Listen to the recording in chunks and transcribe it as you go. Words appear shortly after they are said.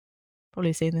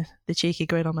probably seeing the cheeky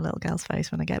grin on my little girl's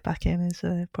face when I get back in is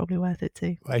probably worth it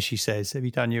too. As she says, have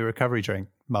you done your recovery drink,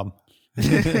 Mum?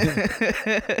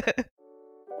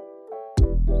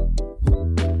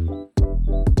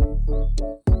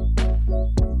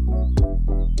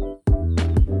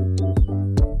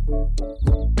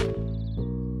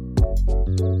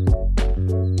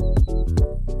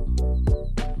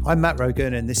 I'm Matt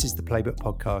Rogan, and this is the Playbook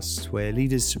podcast, where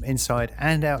leaders from inside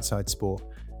and outside sport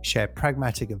share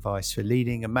pragmatic advice for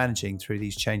leading and managing through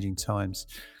these changing times.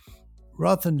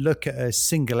 Rather than look at a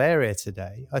single area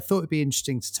today, I thought it'd be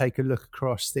interesting to take a look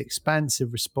across the expanse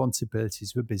of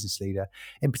responsibilities of a business leader,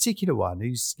 in particular one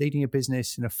who's leading a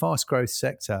business in a fast growth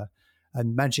sector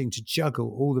and managing to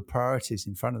juggle all the priorities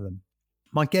in front of them.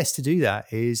 My guest to do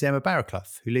that is Emma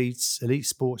Barraclough, who leads elite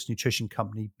sports nutrition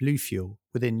company Blue Fuel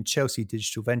within Chelsea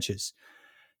Digital Ventures.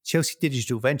 Chelsea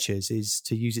Digital Ventures is,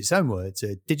 to use its own words,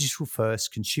 a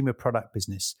digital-first consumer product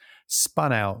business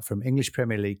spun out from English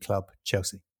Premier League club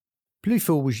Chelsea. Blue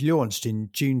Fuel was launched in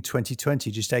June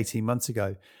 2020, just 18 months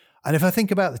ago. And if I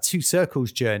think about the Two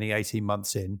Circles journey 18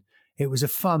 months in, it was a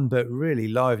fun but really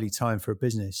lively time for a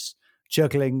business,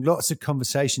 juggling lots of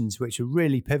conversations which are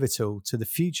really pivotal to the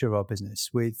future of our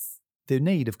business, with the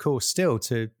need, of course, still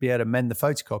to be able to mend the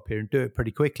photocopier and do it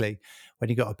pretty quickly when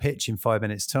you got a pitch in 5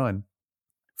 minutes' time.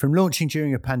 From launching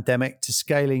during a pandemic to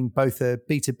scaling both a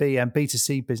B2B and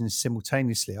B2C business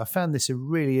simultaneously, I found this a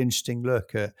really interesting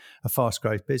look at a fast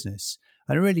growth business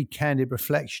and a really candid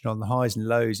reflection on the highs and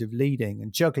lows of leading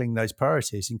and juggling those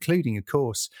priorities, including, of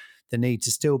course, the need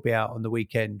to still be out on the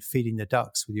weekend feeding the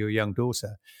ducks with your young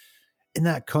daughter. In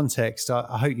that context,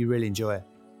 I hope you really enjoy it.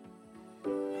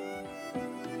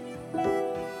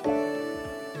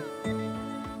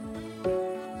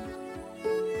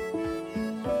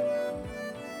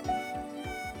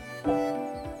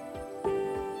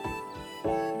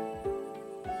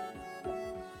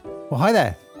 Well, hi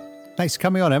there. Thanks for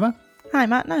coming on, Emma. Hi,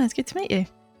 Matt. No, it's good to meet you.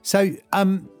 So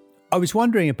I was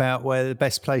wondering about where the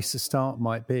best place to start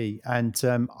might be. And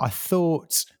I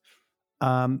thought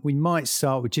we might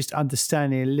start with just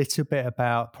understanding a little bit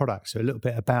about products, so a little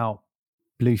bit about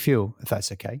Blue Fuel, if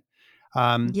that's okay.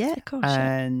 Yeah, of course.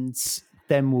 And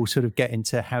then we'll sort of get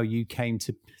into how you came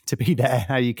to be there,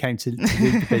 how you came to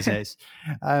lead the business.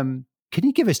 Can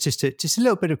you give us just a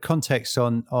little bit of context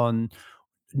on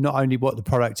not only what the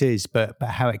product is, but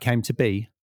how it came to be?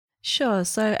 Sure.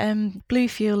 So Blue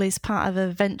Fuel is part of a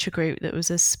venture group that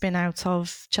was a spin out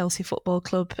of Chelsea Football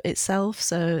Club itself.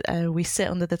 So we sit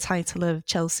under the title of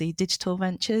Chelsea Digital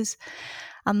Ventures.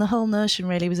 And the whole notion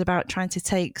really was about trying to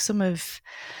take some of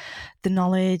the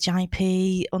knowledge,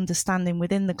 IP, understanding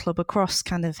within the club across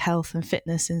kind of health and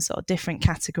fitness in sort of different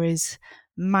categories,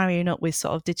 marrying up with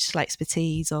sort of digital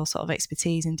expertise or sort of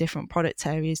expertise in different product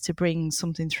areas to bring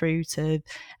something through to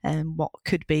what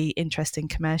could be interesting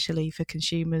commercially for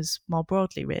consumers more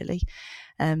broadly, really.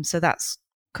 So that's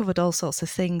covered all sorts of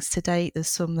things to date. There's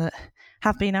some that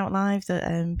have been out live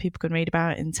that people can read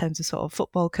about in terms of sort of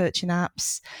football coaching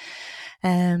apps,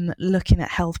 looking at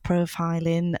health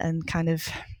profiling and kind of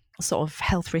sort of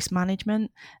health risk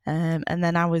management, and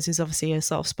then ours is obviously a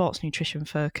sort of sports nutrition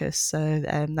focus. So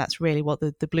that's really what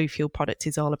the Blue Fuel product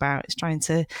is all about. It's trying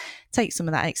to take some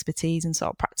of that expertise and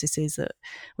sort of practices that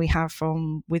we have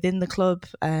from within the club,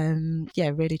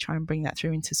 really try and bring that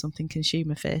through into something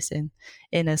consumer facing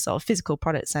in a sort of physical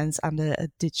product sense and a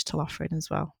digital offering as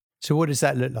well. So what does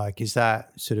that look like? Is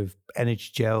that sort of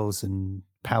energy gels and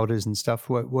powders and stuff?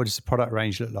 What does the product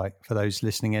range look like for those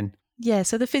listening in? Yeah,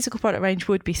 so the physical product range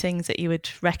would be things that you would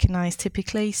recognise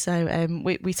typically. So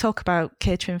we talk about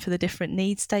catering for the different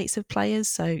need states of players.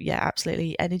 So yeah,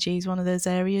 absolutely, energy is one of those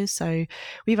areas. So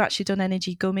we've actually done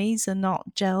energy gummies and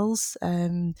not gels.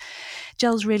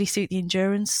 Gels really suit the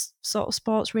endurance sort of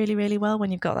sports really, really well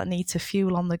when you've got that need to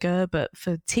fuel on the go. But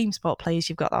for team sport players,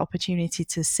 you've got that opportunity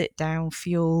to sit down,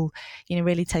 fuel,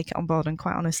 really take it on board. And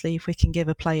quite honestly, if we can give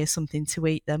a player something to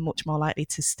eat, they're much more likely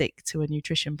to stick to a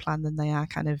nutrition plan than they are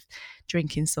kind of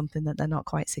drinking something that they're not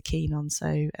quite so keen on. So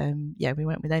we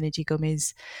went with energy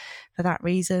gummies for that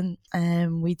reason.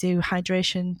 We do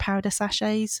hydration powder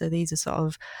sachets. So these are sort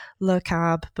of low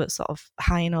carb, but sort of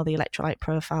high in all the electrolyte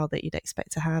profile that you'd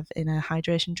expect to have in a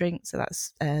hydration drink. So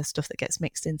that's stuff that gets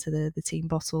mixed into the team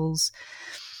bottles.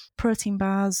 Protein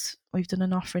bars, we've done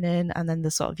an offering in, and then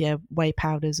the sort of whey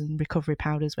powders and recovery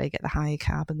powders where you get the high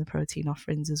carb and the protein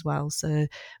offerings as well. So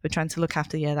we're trying to look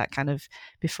after that kind of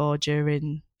before,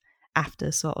 during,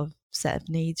 after sort of set of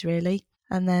needs really.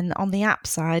 And then on the app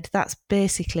side, that's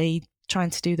basically trying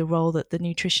to do the role that the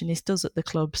nutritionist does at the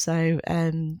club. So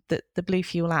the Blue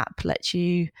Fuel app lets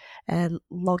you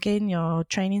log in your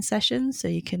training sessions, so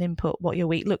you can input what your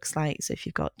week looks like. So if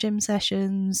you've got gym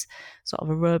sessions, sort of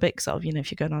aerobic, sort of,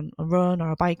 if you're going on a run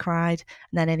or a bike ride,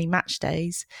 and then any match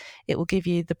days, it will give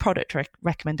you the product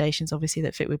recommendations, obviously,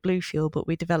 that fit with Blue Fuel, but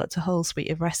we developed a whole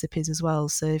suite of recipes as well.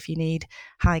 So if you need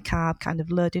high carb kind of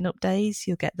loading up days,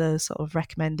 you'll get those sort of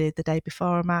recommended the day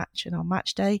before a match and on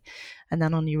match day. And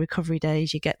then on your recovery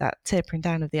days, you get that tapering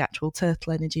down of the actual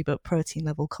total energy, but protein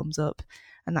level comes up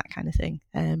and that kind of thing.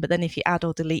 But then if you add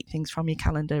or delete things from your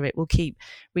calendar, it will keep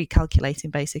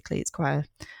recalculating, basically. It's quite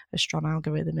a strong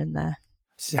algorithm in there.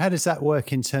 So how does that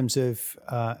work in terms of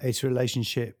its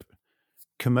relationship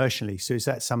commercially? So is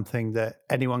that something that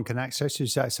anyone can access?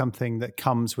 Is that something that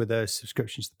comes with a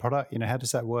subscription to the product? How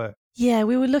does that work? Yeah,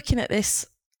 we were looking at this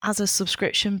as a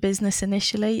subscription business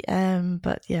initially,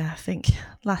 but I think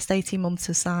last 18 months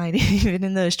aside, even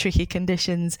in those tricky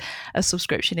conditions, a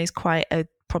subscription is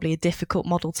probably a difficult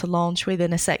model to launch with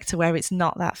in a sector where it's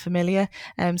not that familiar.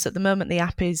 So at the moment, the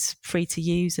app is free to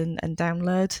use and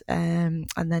download, and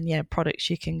then products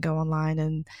you can go online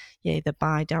and either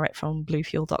buy direct from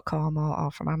bluefuel.com or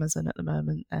from Amazon at the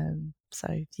moment. So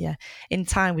in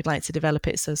time we'd like to develop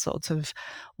it so sort of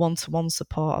one-to-one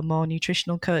support and more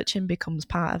nutritional coaching becomes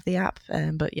part of the app.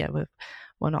 But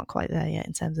we're not quite there yet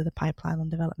in terms of the pipeline on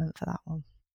development for that one.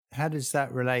 How does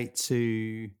that relate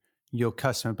to your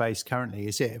customer base currently?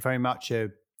 Is it very much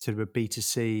a sort of a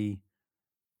B2C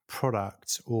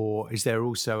product, or is there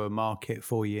also a market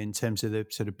for you in terms of the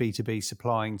sort of B2B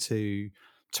supplying to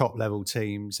top level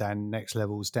teams and next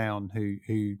levels down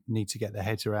who need to get their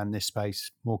heads around this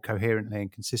space more coherently and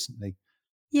consistently?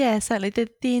 Yeah, certainly.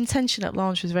 The intention at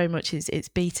launch was very much it's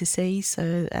B2C.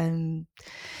 So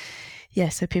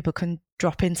so people can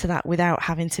drop into that without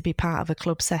having to be part of a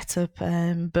club setup.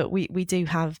 But we do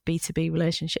have B2B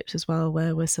relationships as well,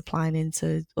 where we're supplying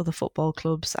into other football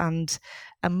clubs and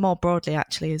more broadly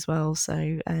actually as well.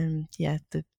 So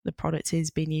the product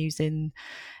is being used in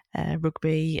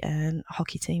rugby and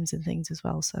hockey teams and things as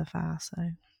well so far. So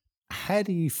how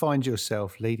do you find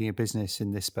yourself leading a business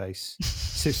in this space?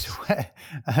 So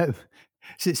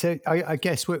I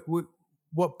guess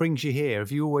what brings you here?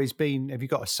 Have you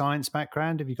got a science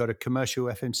background? Have you got a commercial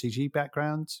FMCG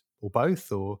background, or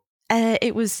both? Or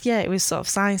it was sort of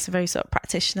science and very sort of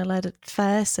practitioner led at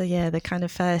first. So the kind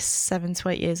of first 7 to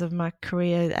 8 years of my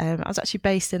career, I was actually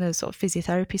based in a sort of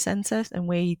physiotherapy centre, and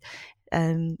we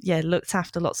looked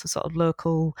after lots of sort of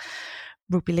local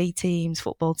rugby league teams,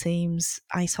 football teams,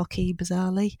 ice hockey,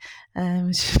 bizarrely,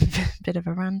 which is a bit of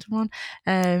a random one.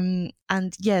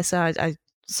 So I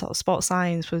sort of sports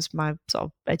science was my sort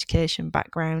of education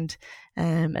background,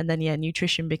 and then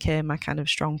nutrition became my kind of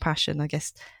strong passion, I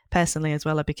guess. Personally as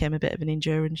well, I became a bit of an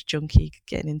endurance junkie,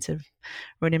 getting into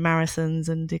running marathons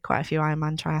and did quite a few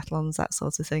Ironman triathlons, that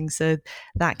sort of thing. So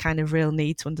that kind of real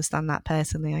need to understand that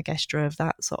personally, I guess, drove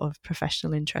that sort of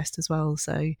professional interest as well.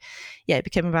 So it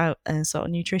became about sort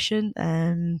of nutrition.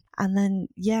 And then,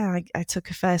 I took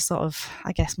a first sort of,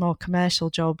 I guess, more commercial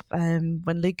job when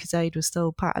Lucozade was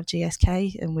still part of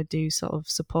GSK, and would do sort of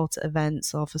support at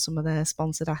events or for some of their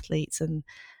sponsored athletes and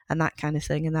that kind of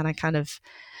thing. And then I kind of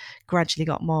gradually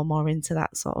got more and more into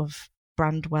that sort of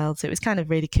brand world. So it was kind of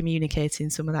really communicating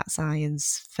some of that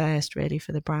science first, really,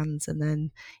 for the brands. And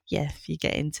then, if you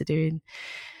get into doing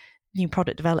new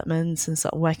product developments and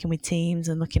sort of working with teams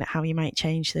and looking at how you might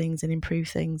change things and improve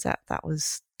things, that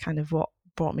was kind of what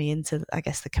brought me into, I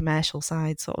guess, the commercial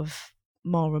side sort of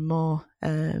more and more.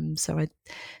 So I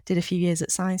did a few years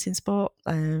at Science in Sport,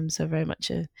 so very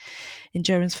much a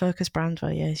endurance focused brand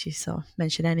where, as you sort of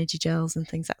mentioned, energy gels and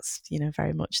things, that's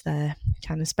very much their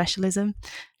kind of specialism.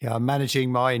 I'm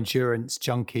managing my endurance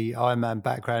junkie Ironman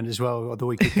background as well, although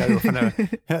we could go off on a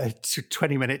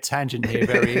 20-minute tangent here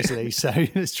very easily, so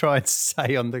let's try and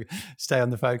stay on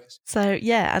the focus. So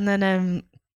and then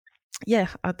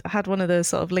I had one of those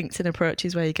sort of LinkedIn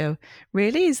approaches where you go,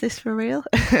 really, is this for real?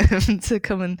 To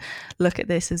come and look at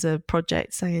this as a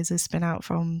project, say as a spin out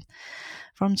from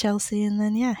Chelsea. And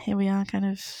then, here we are kind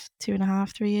of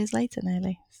 2.5, 3 years later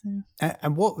nearly. So.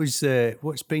 And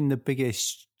what's been the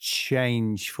biggest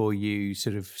change for you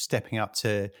sort of stepping up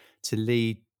to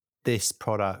lead this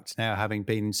product now, having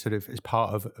been sort of as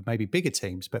part of maybe bigger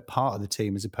teams, but part of the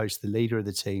team as opposed to the leader of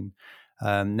the team?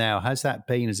 Now, how's that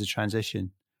been as a transition?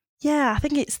 Yeah, I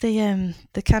think it's the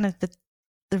kind of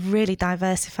the really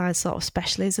diversified sort of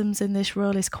specialisms in this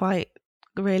role is quite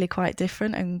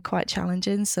different and quite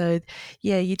challenging. So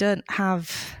you don't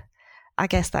have, I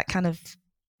guess, that kind of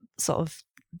sort of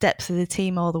depth of the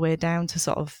team all the way down to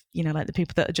sort of, like the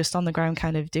people that are just on the ground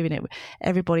kind of doing it.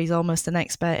 Everybody's almost an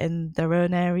expert in their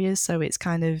own areas. So it's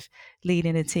kind of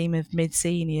leading a team of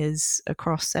mid-seniors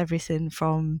across everything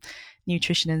from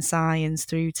nutrition and science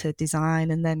through to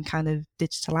design, and then kind of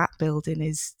digital app building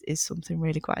is something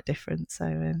really quite different.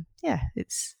 So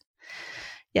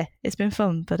it's been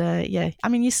fun. But I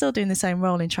mean, you're still doing the same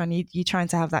role in you're trying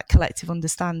to have that collective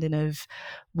understanding of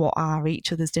what are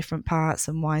each other's different parts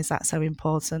and why is that so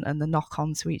important, and the knock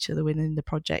on to each other within the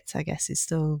project, I guess, is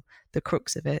still the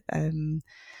crux of it.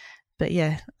 But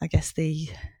yeah, I guess the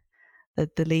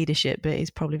leadership bit is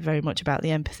probably very much about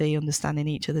the empathy, understanding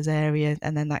each other's area,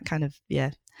 and then that kind of,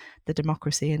 the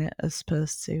democracy in it, as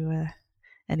opposed to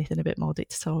anything a bit more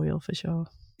dictatorial, for sure.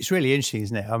 It's really interesting,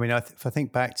 isn't it? I mean, if I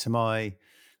think back to my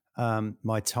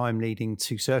time leading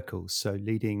 2 circles, so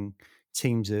leading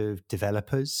teams of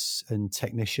developers and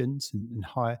technicians and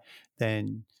higher,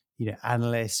 then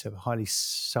analysts of a highly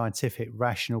scientific,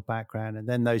 rational background, and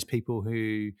then those people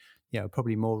who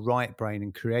probably more right brain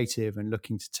and creative and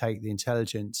looking to take the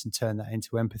intelligence and turn that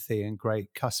into empathy and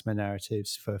great customer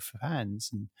narratives for fans.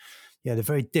 And they're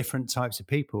very different types of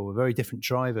people, very different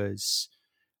drivers.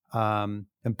 And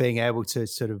being able to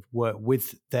sort of work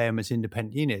with them as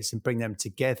independent units and bring them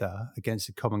together against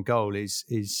a common goal is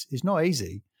not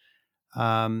easy.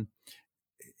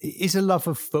 Is a love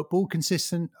of football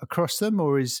consistent across them,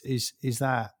 or is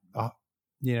that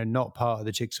not part of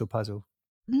the jigsaw puzzle?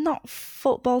 Not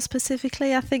football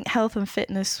specifically. I think health and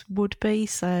fitness would be.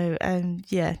 So,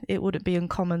 it wouldn't be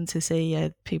uncommon to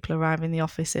see people arrive in the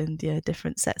office in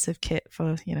different sets of kit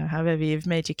for, however you've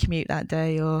made your commute that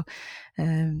day, or,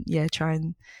 try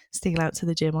and steal out to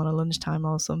the gym on a lunchtime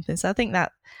or something. So I think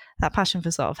that passion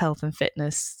for sort of health and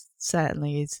fitness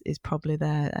certainly is probably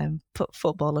there.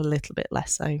 Football a little bit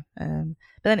less so.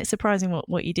 But then it's surprising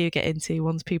what you do get into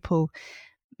once people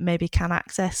maybe can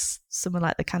access something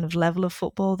like the kind of level of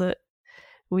football that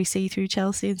we see through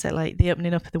Chelsea, and so like the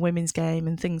opening up of the women's game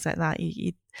and things like that.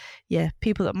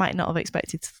 People that might not have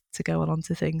expected to go on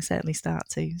to things certainly start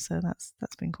to. So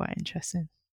that's been quite interesting.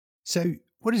 So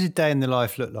what does a day in the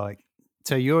life look like?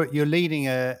 So you're leading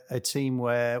a team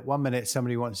where 1 minute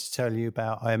somebody wants to tell you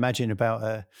about, I imagine,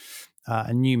 about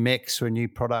a new mix or a new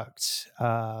product.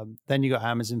 Then you've got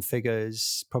Amazon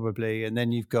figures probably, and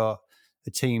then you've got a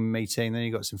team meeting, then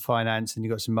you've got some finance, and you've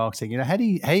got some marketing. How do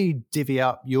you divvy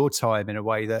up your time in a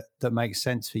way that makes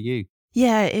sense for you?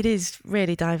 Yeah, it is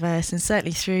really diverse, and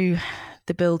certainly through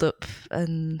the build up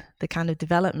and the kind of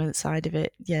development side of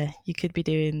it, you could be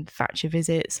doing factory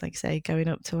visits, like say going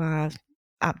up to our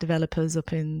app developers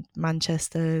up in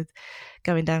Manchester,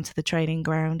 going down to the training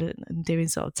ground and doing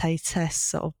sort of taste tests,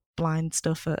 sort of blind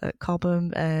stuff at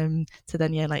Cobham, to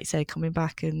then like say coming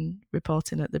back and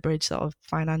reporting at the bridge sort of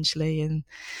financially and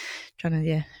trying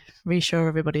to reassure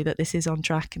everybody that this is on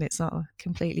track and it's not a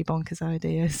completely bonkers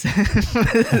idea. So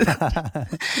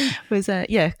was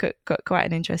got quite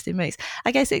an interesting mix.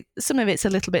 I guess some of it's a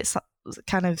little bit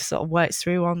kind of sort of works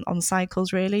through on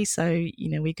cycles really. So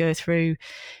we go through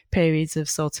periods of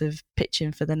sort of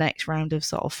pitching for the next round of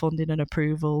sort of funding and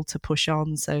approval to push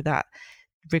on, so that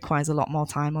requires a lot more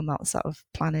time on that sort of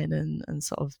planning and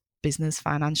sort of business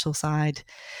financial side.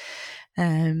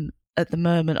 At the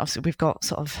moment, obviously, we've got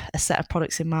sort of a set of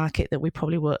products in market that we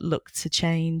probably won't look to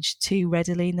change too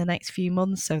readily in the next few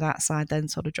months. So that side then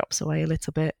sort of drops away a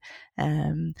little bit.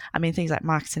 I mean, things like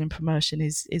marketing and promotion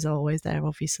is always there.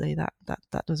 Obviously, that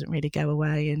doesn't really go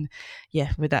away. And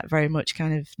with that very much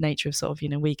kind of nature of sort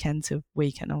of weekend to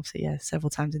weekend, obviously, several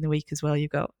times in the week as well,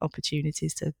 you've got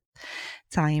opportunities to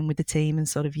tie in with the team and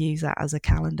sort of use that as a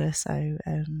calendar. So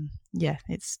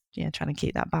it's trying to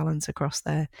keep that balance across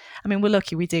there. I mean, we're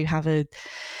lucky we do have a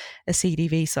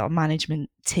CDV sort of management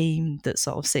team that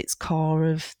sort of sits core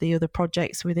of the other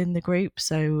projects within the group.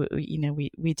 So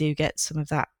we do get some of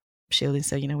that shielding.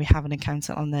 So we have an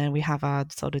accountant on there, we have our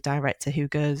sort of director who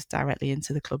goes directly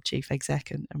into the club chief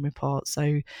exec and reports.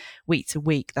 So week to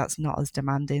week that's not as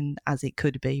demanding as it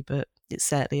could be, but it's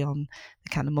certainly on the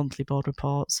kind of monthly board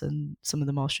reports and some of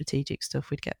the more strategic stuff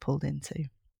we'd get pulled into.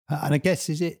 And I guess,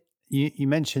 is it, you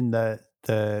mentioned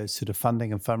the sort of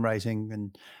funding and fundraising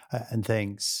and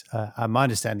things. And my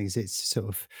understanding is it's sort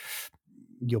of,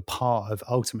 you're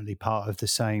ultimately part of the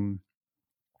same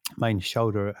main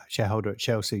shareholder at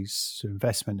Chelsea's sort of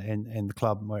investment in the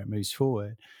club and where it moves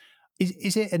forward.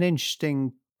 Is it an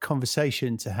interesting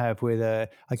conversation to have with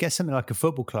I guess something like a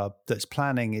football club that's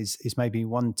planning is maybe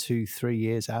 1, 2, 3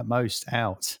 years at most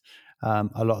out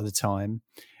a lot of the time,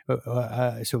 sort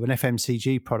of an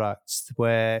FMCG product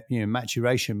where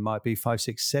maturation might be 5,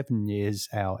 6, 7 years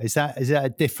out. Is that a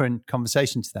different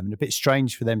conversation to them and a bit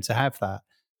strange for them to have that?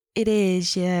 It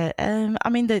is, yeah. I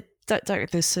mean,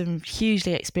 there's some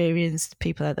hugely experienced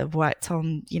people that have worked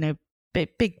on,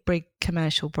 big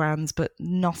commercial brands, but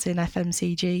not in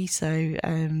FMCG.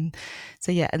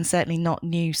 So yeah, and certainly not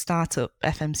new startup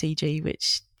FMCG,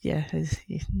 which yeah, is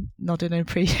nodding and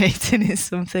appreciating is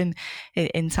something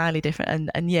entirely different.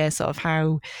 And yeah, sort of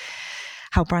how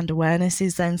brand awareness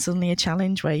is then suddenly a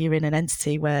challenge where you're in an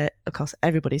entity where, of course,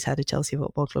 everybody's heard of Chelsea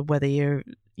Football Club, whether you're,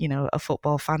 a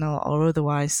football fan or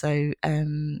otherwise. So,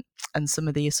 and some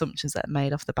of the assumptions that are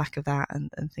made off the back of that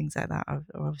and things like that are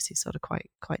obviously sort of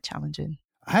quite challenging.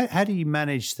 How do you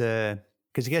manage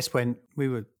because I guess when we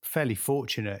were fairly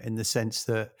fortunate in the sense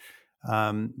that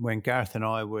when Gareth and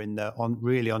I were in the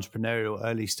really entrepreneurial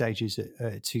early stages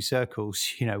at Two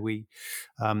Circles, we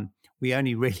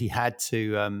only really had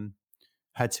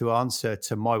to answer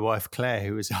to my wife Claire,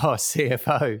 who was our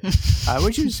CFO,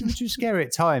 which was scary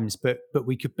at times, but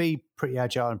we could be pretty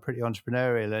agile and pretty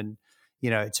entrepreneurial. And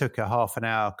it took a half an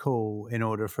hour call in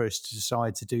order for us to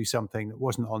decide to do something that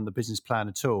wasn't on the business plan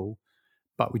at all,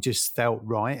 but we just felt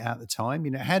right at the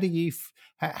time. How do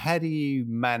you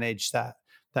manage that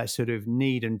sort of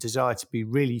need and desire to be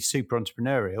really super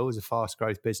entrepreneurial as a fast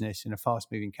growth business in a fast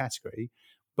moving category,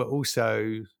 but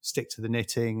also stick to the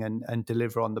knitting and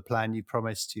deliver on the plan you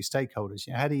promised to your stakeholders?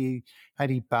 How do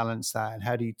you balance that, and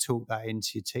how do you talk that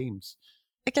into your teams?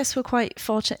 I guess we're quite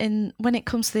fortunate in when it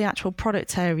comes to the actual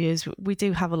product areas, we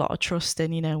do have a lot of trust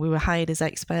in, we were hired as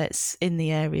experts in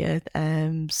the area.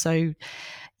 So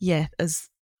yeah, as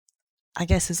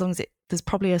long as there's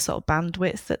probably a sort of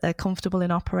bandwidth that they're comfortable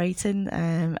in operating.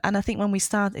 And I think when we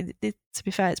started, to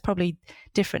be fair, it's probably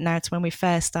different now to when we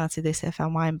first started this, if I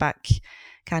wind back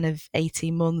kind of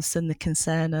 18 months, and the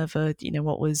concern of,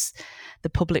 what was the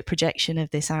public projection of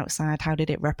this outside? How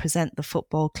did it represent the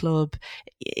football club?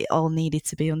 It all needed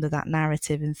to be under that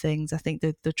narrative and things. I think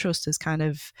the trust has kind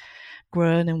of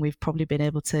grown, and we've probably been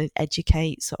able to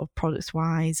educate sort of product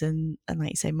wise and like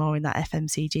you say, more in that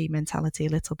FMCG mentality a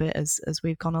little bit as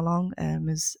we've gone along,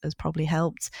 has probably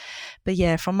helped. But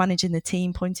yeah, from managing the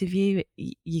team point of view,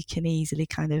 you can easily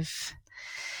kind of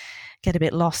get a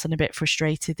bit lost and a bit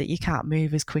frustrated that you can't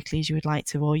move as quickly as you would like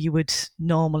to, or you would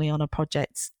normally on a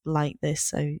project like this.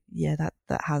 So yeah,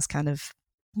 that has kind of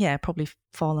probably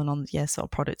fallen on sort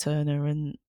of product owner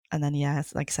and then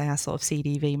like I say, our sort of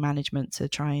CDV management to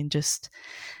try and just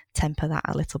temper that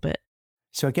a little bit.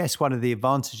 So I guess one of the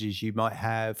advantages you might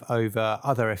have over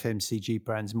other FMCG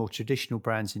brands, more traditional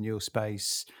brands in your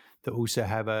space that also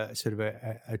have a sort of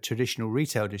a traditional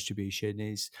retail distribution,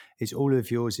 is all of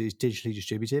yours is digitally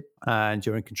distributed, and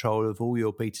you're in control of all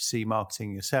your B2C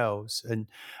marketing yourselves, and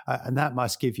that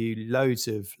must give you loads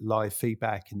of live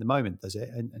feedback in the moment, does it?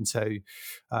 And so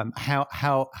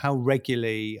how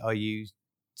regularly are you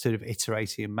sort of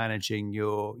iterating and managing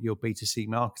your B2C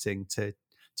marketing to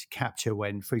capture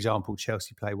when, for example,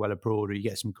 Chelsea play well abroad, or you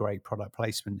get some great product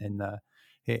placement in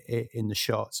the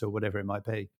shots or whatever it might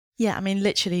be? Yeah, I mean,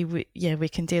 literally, we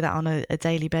can do that on a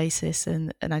daily basis,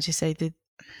 and as you say,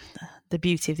 the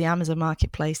beauty of the Amazon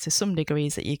marketplace to some degree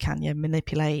is that you can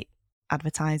manipulate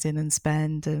advertising and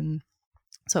spend and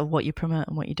sort of what you promote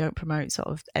and what you don't promote sort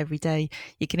of every day.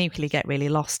 You can equally get really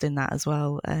lost in that as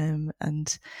well.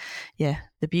 And yeah,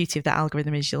 the beauty of that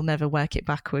algorithm is you'll never work it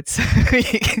backwards.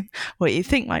 What you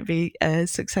think might be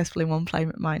successful in one play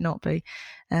might not be.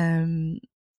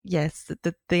 Yes,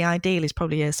 the ideal is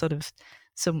probably a sort of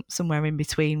somewhere in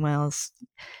between, whilst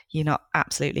you're not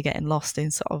absolutely getting lost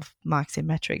in sort of marketing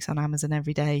metrics on Amazon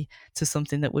every day to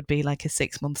something that would be like a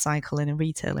 6-month cycle in a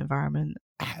retail environment.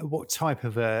 What type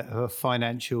of a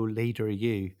financial leader are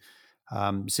you?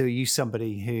 So are you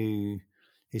somebody who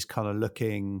is kind of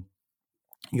looking,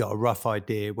 you got a rough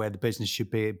idea where the business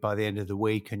should be by the end of the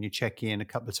week, and you check in a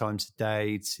couple of times a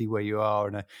day to see where you are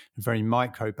on a very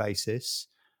micro basis?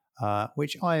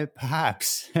 Which I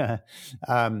perhaps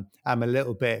am a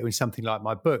little bit with something like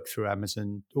my book through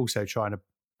Amazon, also trying to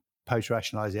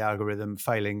post-rationalize the algorithm,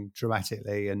 failing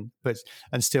dramatically, and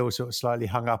still sort of slightly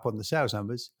hung up on the sales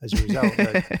numbers as a result,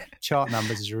 the chart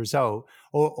numbers as a result.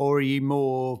 Or are you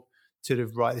more sort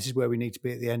of, right, this is where we need to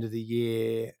be at the end of the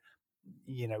year,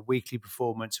 weekly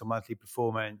performance or monthly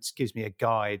performance gives me a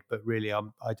guide, but really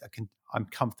I'm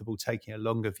comfortable taking a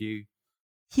longer view?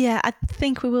 Yeah, I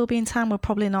think we will be in time. We're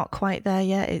probably not quite there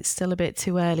yet. It's still a bit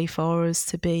too early for us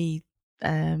to be,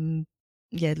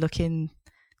 looking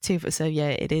too. So yeah,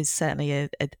 it is certainly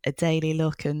a daily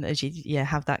look, and as you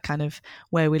have that kind of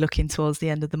where we're looking towards the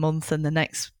end of the month and the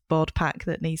next board pack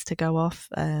that needs to go off.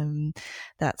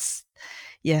 That's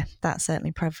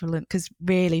certainly prevalent, because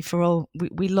really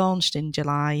we launched in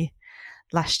July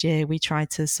last year. We tried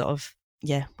to sort of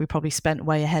we probably spent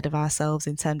way ahead of ourselves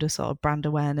in terms of sort of brand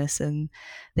awareness and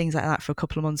things like that for a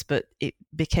couple of months, but it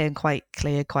became quite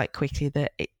clear quite quickly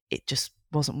that it just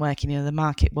wasn't working. The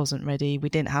market wasn't ready. We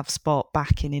didn't have sport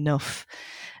backing enough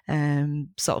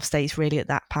sort of states really at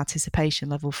that participation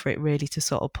level for it really to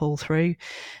sort of pull through.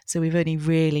 So we've only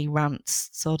really ramped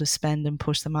sort of spend and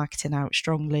pushed the marketing out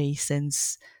strongly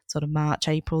since sort of March,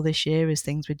 April this year, as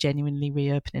things were genuinely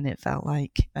reopening, it felt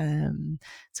like.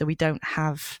 So we don't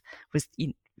have,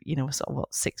 sort of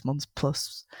 6 months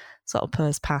plus sort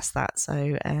of past that.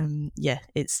 So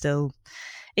it's still,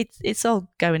 it's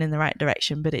all going in the right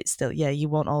direction, but it's still, you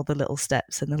want all the little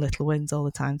steps and the little wins all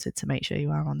the time to make sure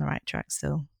you are on the right track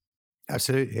still.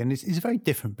 Absolutely. And it's a very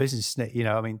different business, isn't it?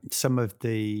 I mean, some of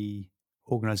the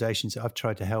organizations that I've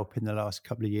tried to help in the last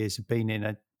couple of years have been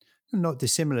in not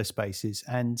dissimilar spaces,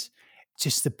 and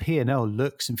just the P&L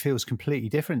looks and feels completely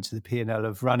different to the P&L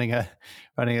of running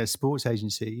a sports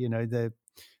agency. The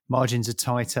margins are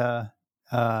tighter,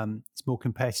 it's more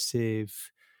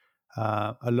competitive.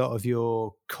 A lot of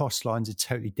your cost lines are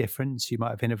totally different. So you might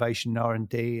have innovation,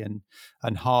 R&D,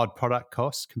 and hard product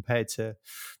costs compared to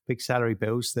big salary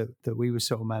bills that we were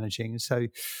sort of managing. So,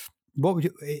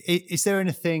 is there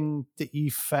anything that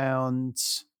you found?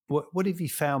 What have you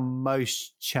found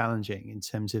most challenging in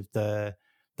terms of the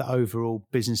overall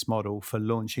business model for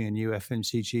launching a new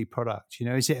FMCG product?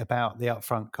 Is it about the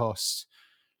upfront costs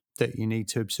that you need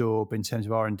to absorb in terms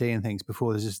of R&D and things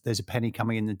before there's a penny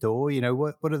coming in the door?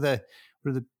 What are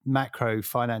the macro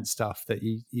finance stuff that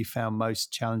you found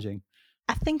most challenging?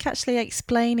 I think actually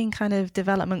explaining kind of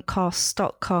development costs,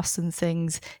 stock costs and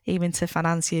things, even to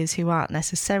financiers who aren't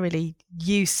necessarily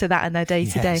used to that in their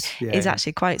day-to-day, is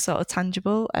actually quite sort of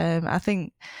tangible. I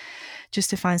think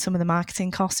justifying some of the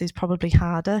marketing costs is probably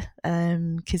harder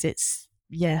because it's,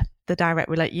 the direct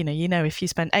relate, if you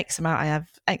spend X amount, I have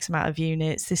X amount of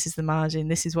units, this is the margin,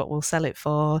 this is what we'll sell it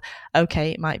for.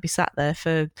 Okay, it might be sat there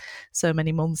for so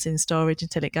many months in storage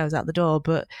until it goes out the door,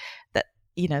 but that,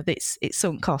 it's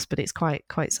sunk cost, but it's quite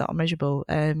sort of measurable.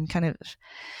 Kind of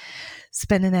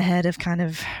spending ahead of kind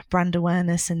of brand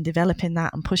awareness and developing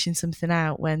that and pushing something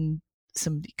out when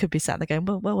somebody could be sat there going,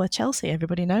 well, we're Chelsea.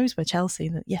 Everybody knows we're Chelsea.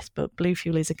 And yes, but Blue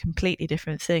Fuel is a completely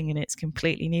different thing and it's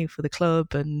completely new for the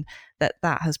club. And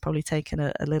that has probably taken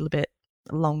a little bit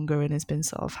longer and has been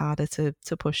sort of harder to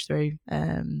push through.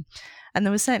 And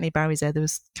there was certainly barriers there. There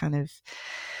was kind of,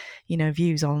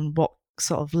 views on what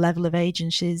sort of level of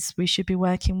agencies we should be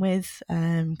working with.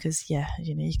 Because,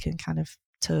 you can kind of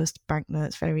toast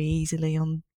banknotes very easily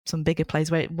on some bigger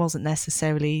plays where it wasn't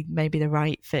necessarily maybe the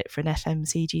right fit for an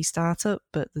FMCG startup,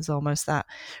 but there's almost that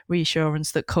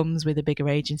reassurance that comes with a bigger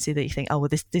agency that you think, oh, well,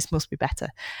 this must be better.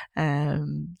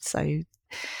 So,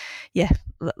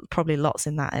 probably lots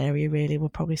in that area really were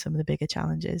probably some of the bigger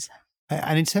challenges.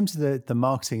 And in terms of the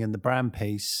marketing and the brand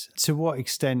piece, to what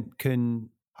extent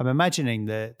I'm imagining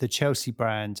the Chelsea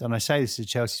brand, and I say this as a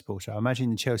Chelsea supporter, I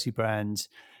imagine the Chelsea brand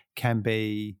can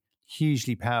be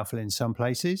hugely powerful in some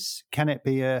places. Can it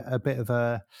be a bit of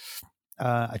a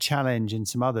challenge in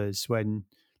some others when,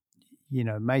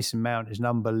 Mason Mount is an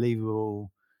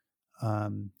unbelievable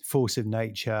force of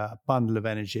nature, a bundle of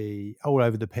energy all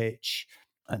over the pitch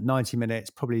at 90 minutes,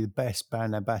 probably the best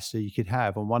brand ambassador you could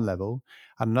have on one level.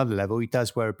 On another level, he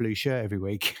does wear a blue shirt every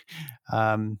week.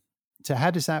 So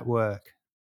how does that work?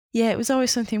 Yeah, it was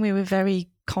always something we were very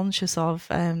conscious of.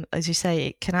 As you say,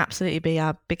 it can absolutely be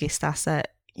our biggest asset,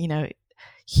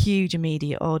 huge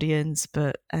immediate audience,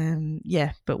 but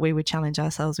we would challenge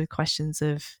ourselves with questions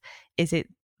of, is it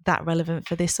that relevant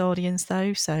for this audience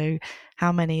though? So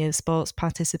how many are sports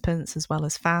participants as well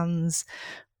as fans?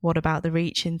 What about the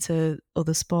reach into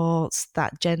other sports,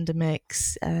 that gender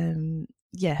mix?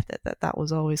 That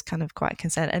was always kind of quite a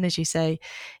concern. And as you say,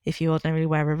 if you ordinarily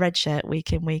wear a red shirt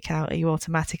week in, week out, are you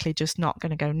automatically just not going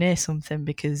to go near something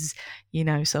because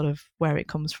sort of where it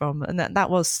comes from? And that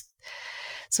was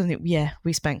something,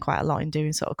 we spent quite a lot in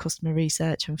doing sort of customer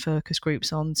research and focus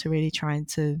groups on to really trying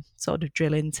to sort of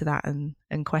drill into that and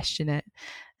question it.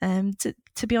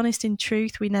 To be honest, in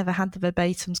truth, we never had the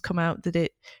verbatims come out that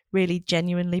it really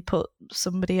genuinely put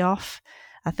somebody off.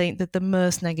 I think that the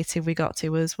most negative we got to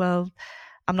was, well,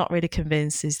 I'm not really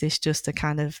convinced, is this just a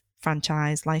kind of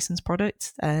franchise license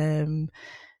product?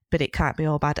 But it can't be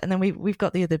all bad. And then we've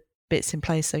got the other bits in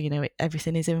place. So,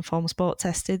 everything is informed sport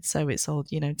tested. So it's all,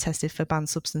 tested for banned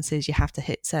substances. You have to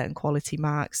hit certain quality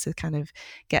marks to kind of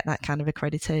get that kind of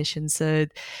accreditation. So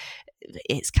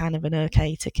it's kind of an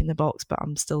okay tick in the box, but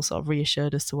I'm still sort of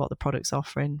reassured as to what the product's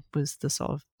offering was the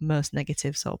sort of most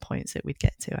negative sort of points that we'd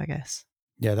get to, I guess.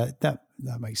 Yeah, that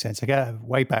makes sense. I get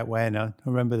way back when I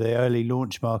remember the early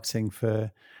launch marketing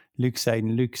for Lucasade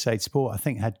and Lucasade Sport, I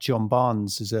think, had John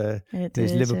Barnes as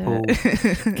his Liverpool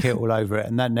kit all over it,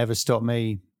 and that never stopped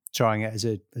me trying it as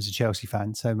a Chelsea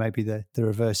fan. So maybe the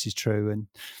reverse is true. And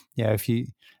yeah, if you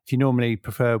normally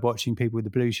prefer watching people with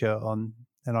the blue shirt on,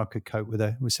 then I could cope with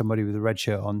somebody with a red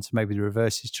shirt on. So maybe the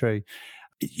reverse is true.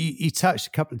 You touched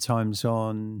a couple of times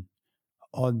on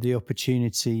the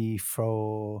opportunity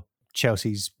for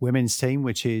Chelsea's women's team,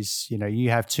 which is, you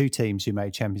have two teams who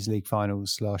made Champions League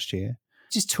finals last year.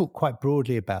 Just talk quite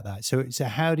broadly about that. So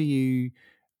how do you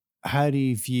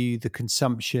view the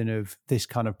consumption of this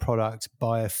kind of product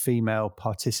by a female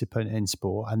participant in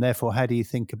sport? And therefore, how do you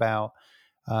think about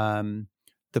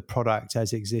the product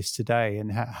as it exists today,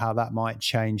 and how that might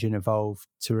change and evolve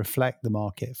to reflect the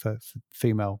market for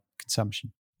female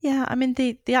consumption? Yeah, I mean,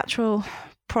 the actual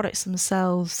products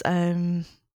themselves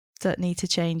don't need to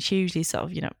change hugely, sort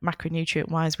of, macronutrient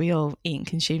wise. We all eat and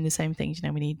consume the same things. We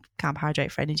need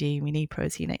carbohydrate for energy, we need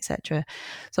protein, etc.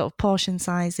 Sort of portion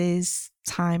sizes,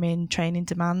 timing, training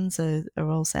demands are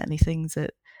all certainly things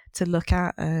to look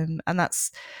at, and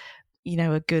that's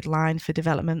a good line for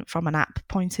development from an app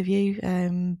point of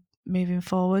view. Moving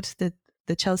forward,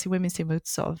 the Chelsea women's team were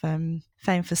sort of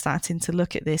famed for starting to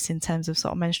look at this in terms of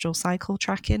sort of menstrual cycle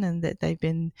tracking, and that they've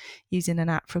been using an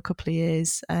app for a couple of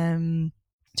years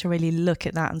to really look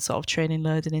at that and sort of training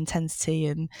load and intensity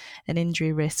and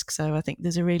injury risk. So I think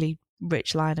there's a really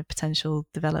rich line of potential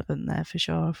development there for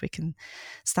sure, if we can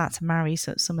start to marry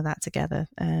some of that together.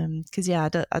 Because I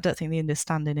don't think the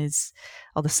understanding is,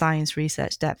 or the science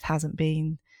research depth hasn't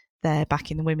been there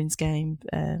back in the women's game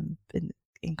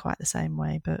in quite the same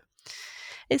way, but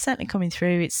it's certainly coming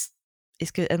through. It's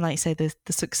good, and like you say, the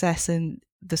success and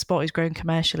the sport is growing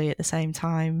commercially at the same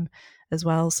time as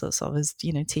well. So sort of as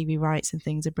TV rights and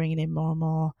things are bringing in more and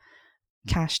more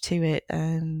cash to it,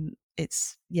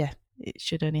 it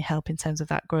should only help in terms of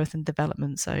that growth and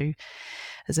development. So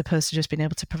as opposed to just being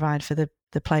able to provide for the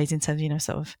players in terms of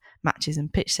sort of matches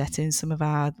and pitch settings,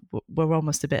 we're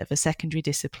almost a bit of a secondary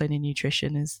discipline in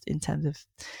nutrition in terms of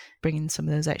bringing some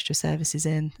of those extra services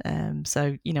in.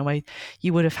 So where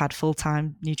you would have had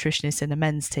full-time nutritionists in a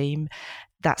men's team,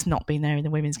 that's not been there in the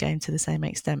women's game to the same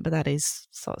extent, but that is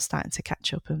sort of starting to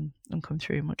catch up and come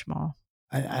through much more.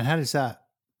 And how does that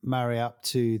marry up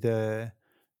to the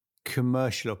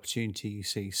commercial opportunity you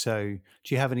see? So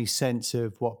do you have any sense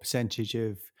of what percentage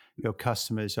of your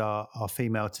customers are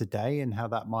female today, and how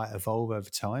that might evolve over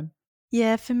time?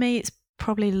 Yeah, for me, it's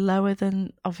probably lower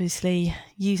than, obviously,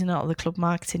 using a lot of the club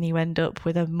marketing, you end up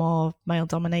with a more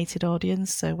male-dominated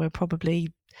audience. So we're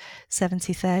probably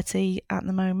 70-30 at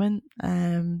the moment.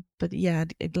 But yeah,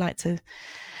 I'd like to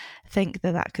think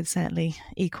that could certainly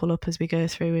equal up as we go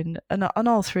through, and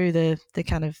all through the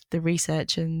kind of the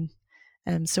research and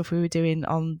stuff we were doing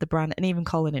on the brand, and even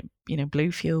calling it,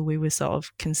 Blue Fuel, we were sort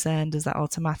of concerned, does that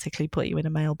automatically put you in a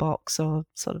mailbox or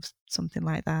sort of something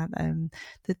like that?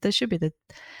 There should be the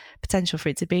potential for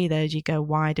it to be there as you go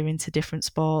wider into different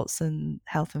sports and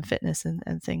health and fitness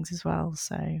and things as well.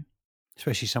 So,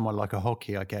 especially someone like a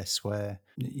hockey, I guess, where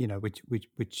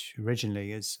which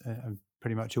originally is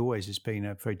pretty much always has been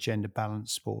a very gender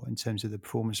balanced sport in terms of the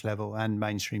performance level and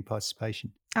mainstream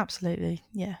participation. Absolutely,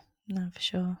 yeah. No, for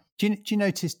sure. Do you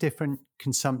notice different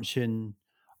consumption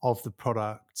of the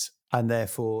product, and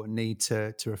therefore need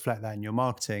to reflect that in your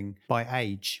marketing by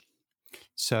age?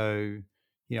 So,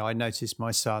 I noticed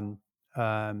my son,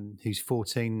 who's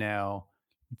 14 now,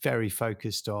 very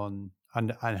focused on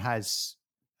and has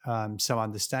some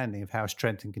understanding of how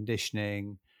strength and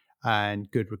conditioning and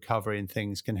good recovery and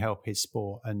things can help his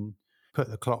sport, and put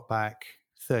the clock back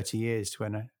 30 years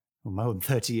to more than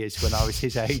 30 years when I was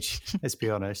his age, let's be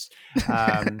honest.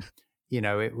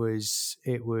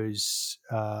 It was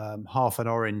half an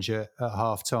orange at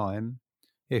half time,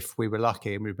 if we were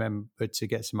lucky and we remembered to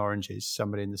get some oranges,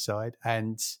 somebody in the side,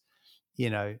 and,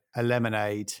 a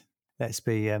lemonade. Let's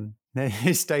stay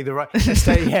the right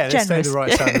side of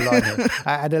the line here.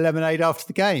 And a lemonade after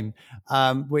the game,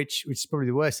 which is probably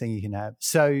the worst thing you can have.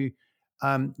 So,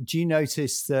 do you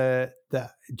notice or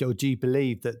do you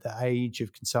believe that the age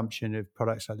of consumption of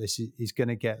products like this is going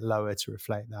to get lower to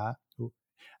reflect that?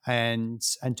 And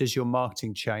does your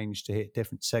marketing change to hit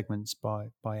different segments by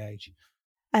age?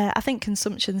 I think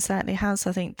consumption certainly has.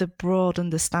 I think the broad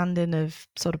understanding of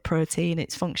sort of protein,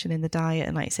 its function in the diet,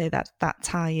 and like you say, that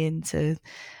tie into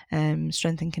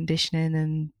strength and conditioning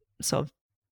and sort of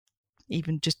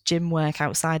even just gym work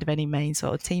outside of any main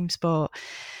sort of team sport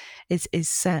is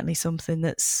certainly something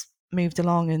that's moved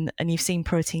along, and you've seen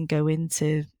protein go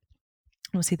into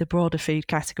obviously the broader food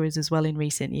categories as well in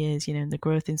recent years, and the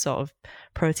growth in sort of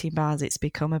protein bars. It's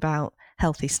become about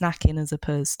healthy snacking as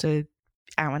opposed to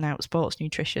out and out sports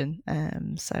nutrition.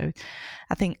 So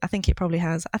I think it probably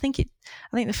has. I think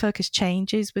the focus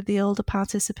changes with the older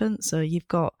participants. So you've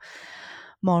got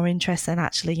more interest, and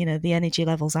actually, the energy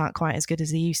levels aren't quite as good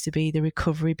as they used to be. The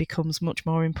recovery becomes much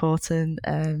more important.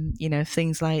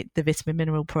 Things like the vitamin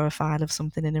mineral profile of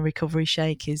something in a recovery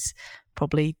shake is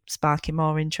probably sparking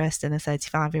more interest in a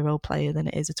 35-year-old player than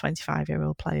it is a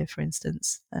 25-year-old player, for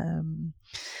instance.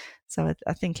 So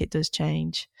I think it does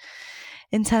change.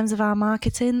 In terms of our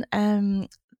marketing,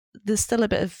 there's still a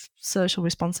bit of social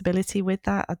responsibility with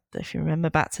that. If you remember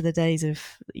back to the days of,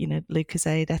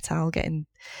 Lucozade et al. Getting,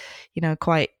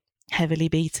 quite heavily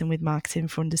beaten with marketing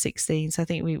for under 16. So I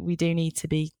think we do need to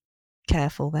be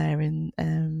careful there in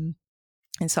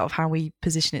sort of how we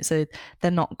position it. So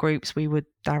they're not groups we would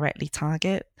directly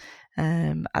target.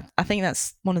 I think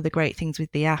that's one of the great things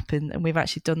with the app, and we've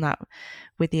actually done that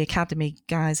with the academy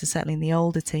guys, and certainly in the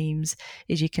older teams,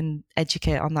 is you can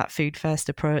educate on that food first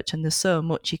approach, and there's so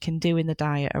much you can do in the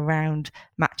diet around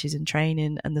matches and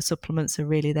training, and the supplements are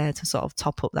really there to sort of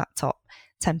top up that top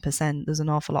 10%. There's an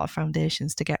awful lot of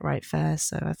foundations to get right first,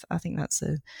 so I think that's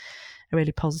a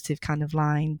really positive kind of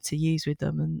line to use with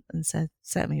them, and so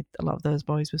certainly a lot of those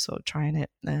boys were sort of trying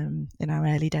it in our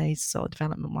early days, sort of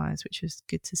development wise, which was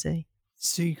good to see.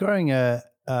 So you're growing a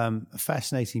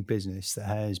fascinating business that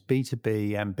has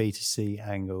B2B and B2C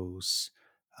angles,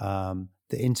 that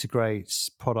integrates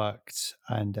product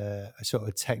and a sort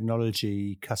of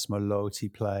technology customer loyalty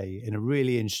play in a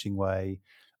really interesting way.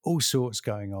 All sorts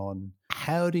going on.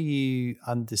 How do you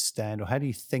understand, or how do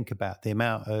you think about the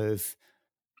amount of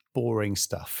boring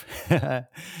stuff,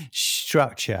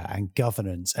 structure and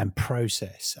governance and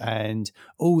process and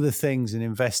all the things an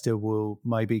investor will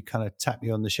maybe kind of tap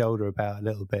you on the shoulder about a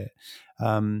little bit?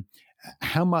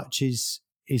 How much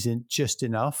isn't just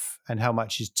enough, and how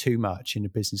much is too much in a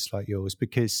business like yours?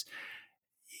 Because,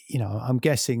 I'm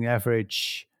guessing the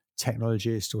average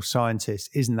technologist or scientist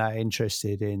isn't that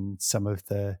interested in some of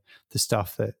the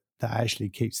stuff that actually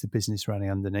keeps the business running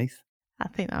underneath. I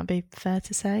think that'd be fair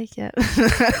to say, yeah.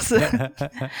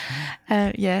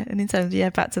 And in terms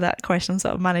of, back to that question on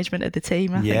sort of management of the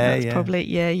team, I think that's probably,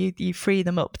 you free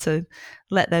them up to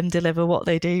let them deliver what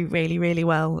they do really, really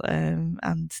well,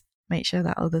 and make sure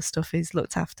that other stuff is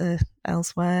looked after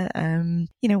elsewhere.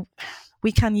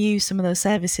 We can use some of those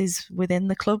services within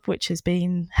the club, which has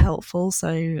been helpful.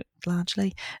 So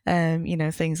largely,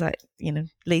 things like,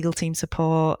 legal team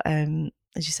support,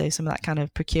 as you say, some of that kind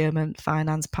of procurement,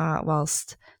 finance part,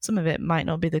 whilst some of it might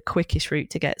not be the quickest route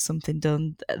to get something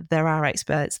done, there are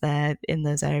experts there in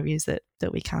those areas that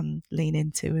we can lean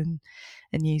into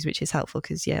and use, which is helpful.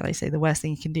 Because, like I say, the worst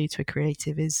thing you can do to a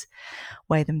creative is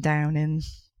weigh them down in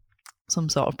some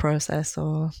sort of process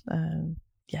or...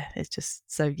 it's just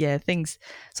so things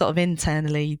sort of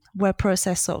internally where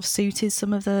process sort of suited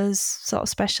some of those sort of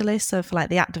specialists. So for like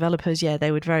the app developers,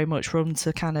 they would very much run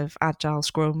to kind of agile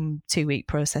scrum 2-week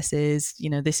processes.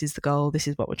 This is the goal, this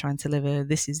is what we're trying to deliver,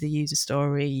 this is the user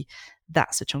story.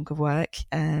 That's a chunk of work.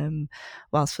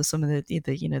 Whilst for some of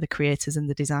the creators and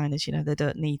the designers, they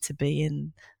don't need to be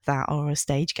in that or a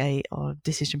stage gate or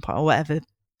decision point or whatever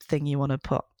thing you want to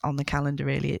put on the calendar.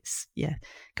 Really, it's can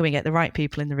we get the right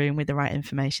people in the room with the right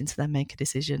information to then make a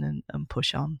decision and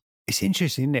push on. It's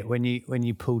interesting, isn't it, when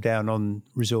you pull down on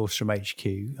resource from HQ.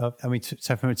 I mean,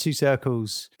 so from a Two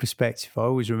Circles perspective, I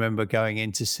always remember going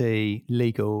in to see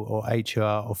legal or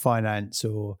HR or finance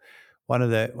or one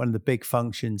of the big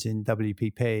functions in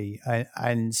WPP,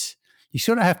 and you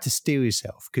sort of have to steel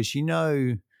yourself because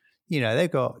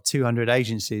they've got 200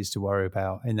 agencies to worry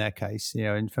about in their case,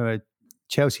 and from a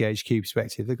Chelsea HQ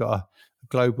perspective, they've got a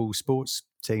global sports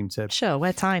team to... Sure,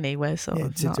 we're tiny, we're sort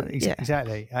of...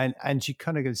 Exactly. And you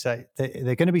kind of going to say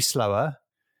they're going to be slower,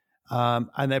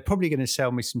 and they're probably going to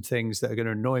sell me some things that are going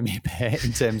to annoy me a bit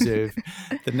in terms of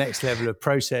the next level of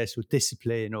process or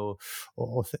discipline or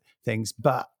things.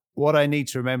 But what I need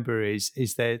to remember is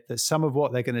that some of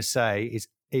what they're going to say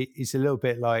is a little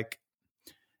bit like,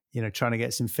 trying to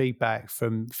get some feedback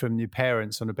from your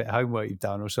parents on a bit of homework you've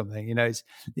done or something. It's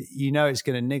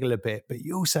going to niggle a bit, but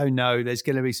you also know there's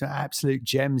going to be some absolute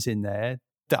gems in there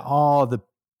that are the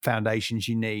foundations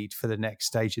you need for the next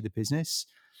stage of the business.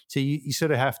 So you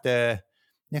sort of have to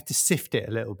sift it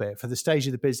a little bit for the stage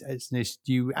of the business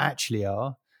you actually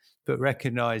are, but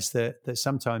recognize that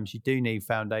sometimes you do need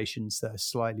foundations that are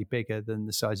slightly bigger than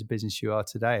the size of business you are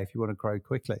today if you want to grow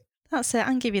quickly. That's it,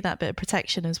 and give you that bit of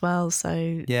protection as well.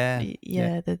 So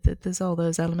there's all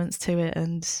those elements to it,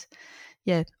 and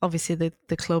obviously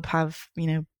the club have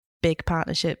big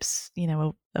partnerships,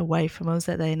 away from us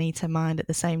that they need to mind at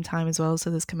the same time as well. So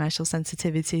there's commercial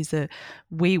sensitivities that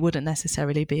we wouldn't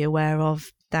necessarily be aware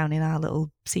of down in our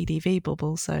little CDV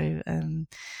bubble. So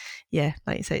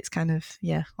like you say, it's kind of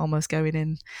almost going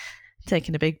in,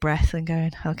 taking a big breath and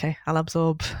going, okay, I'll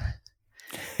absorb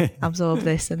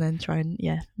this, and then try and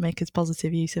make as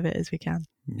positive use of it as we can.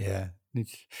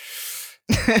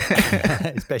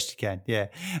 As best you can.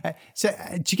 So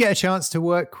do you get a chance to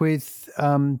work with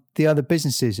the other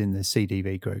businesses in the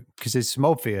CDV group? Because there's some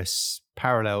obvious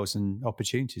parallels and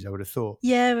opportunities, I would have thought.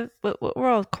 We're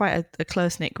all quite a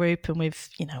close-knit group, and we've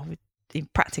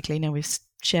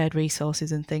shared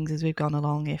resources and things as we've gone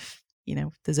along. If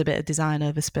there's a bit of design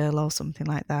overspill or something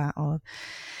like that, or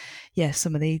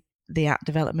some of the app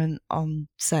development on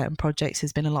certain projects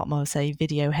has been a lot more, say,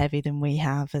 video heavy than we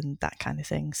have, and that kind of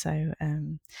thing. So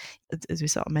as we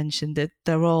sort of mentioned,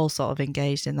 they're all sort of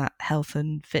engaged in that health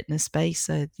and fitness space.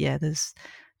 So there's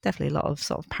definitely a lot of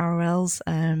sort of parallels.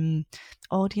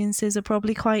 Audiences are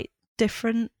probably quite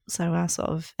different. So our sort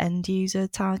of end user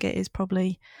target is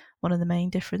probably one of the main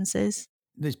differences.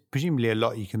 There's presumably a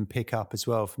lot you can pick up as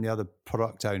well from the other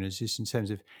product owners, just in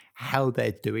terms of how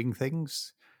they're doing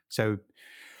things. So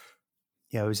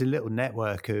it was a little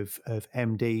network of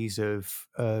MDs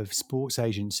of sports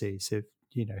agencies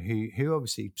who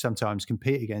obviously sometimes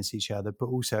compete against each other, but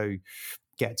also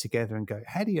get together and go,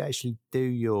 how do you actually do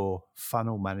your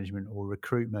funnel management or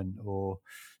recruitment or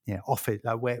office?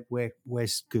 Like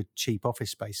where's good cheap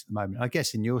office space at the moment? I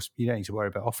guess in yours you don't need to worry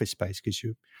about office space because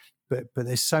but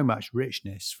there's so much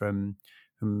richness from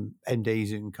MDs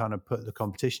who can kind of put the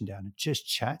competition down and just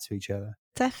chat to each other.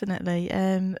 Definitely.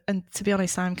 And to be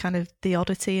honest, I'm kind of the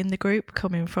oddity in the group,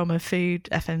 coming from a food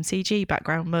FMCG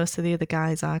background. Most of the other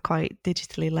guys are quite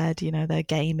digitally led, they're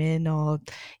gaming or,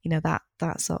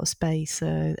 that sort of space.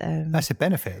 So that's a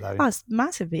benefit though. Oh, it's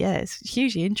massive. Yeah, it's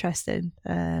hugely interesting.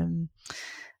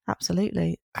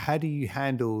 Absolutely. How do you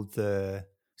handle the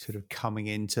sort of coming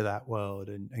into that world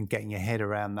and getting your head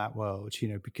around that world,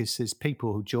 because there's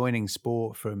people joining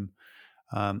sport from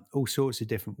all sorts of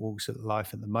different walks of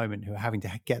life at the moment who are having to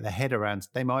get their head around.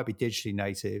 They might be digitally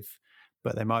native,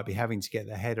 but they might be having to get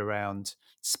their head around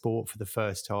sport for the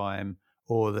first time,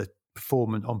 or the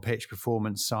on-pitch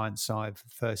performance science side for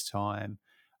the first time,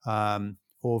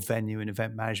 or venue and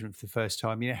event management for the first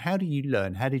time. How do you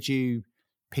learn? How did you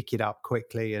pick it up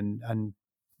quickly and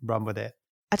run with it?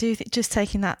 I do think just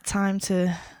taking that time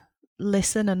to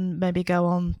listen and maybe go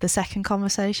on the second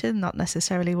conversation, not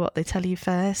necessarily what they tell you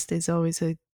first, is always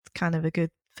a kind of a good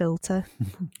filter.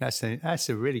 That's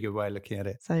a really good way of looking at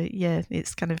it. So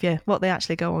it's kind of what they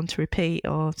actually go on to repeat,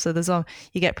 or so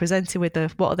you get presented with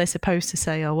the what are they supposed to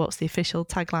say, or what's the official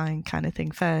tagline kind of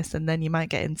thing first, and then you might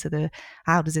get into the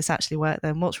how does this actually work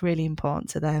then, what's really important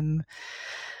to them,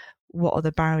 what are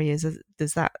the barriers,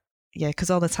 does that because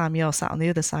all the time you're sat on the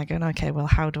other side going, okay, well,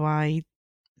 how do I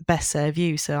best serve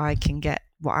you so I can get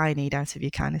what I need out of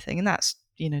you kind of thing. And that's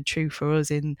true for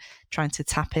us in trying to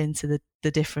tap into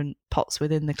the different pots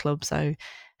within the club. So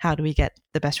how do we get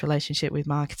the best relationship with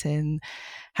marketing,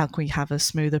 how can we have a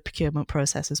smoother procurement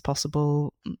process as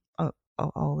possible,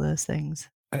 all those things.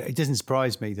 It doesn't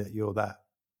surprise me that you're that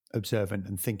observant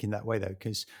and thinking that way though,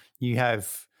 because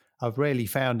I've rarely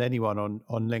found anyone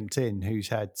on LinkedIn who's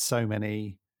had so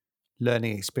many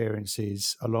learning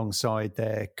experiences alongside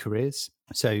their careers.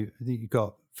 So you've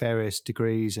got various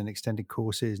degrees and extended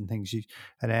courses and things,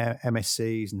 and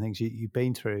MSCs and things you've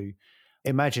been through.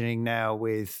 Imagining now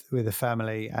with a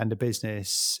family and a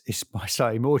business, it's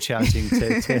slightly more challenging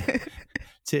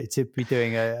to be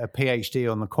doing a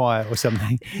PhD on the quiet or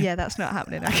something. Yeah, that's not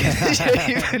happening. I can tell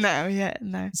you for now. Yeah,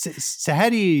 no. So how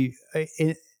do you,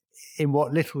 in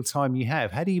what little time you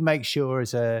have, how do you make sure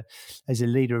as a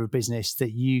leader of a business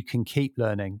that you can keep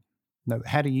learning? No,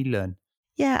 how do you learn?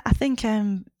 Yeah, I think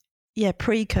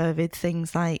pre-COVID,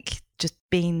 things like just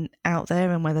being out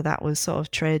there, and whether that was sort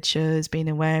of trade shows, being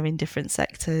aware in different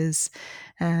sectors,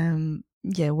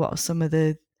 what are some of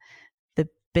the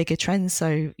bigger trends.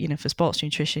 So, for sports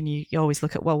nutrition, you always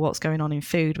look at, well, what's going on in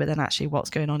food, but then actually what's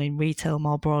going on in retail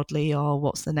more broadly, or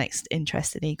what's the next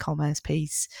interest in e-commerce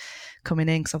piece coming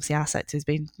in, because obviously our sector has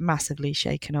been massively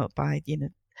shaken up by,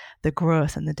 the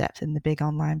growth and the depth in the big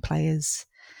online players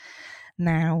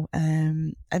now.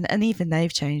 And even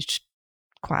they've changed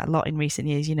quite a lot in recent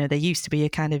years. They used to be a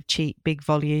kind of cheap, big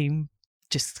volume,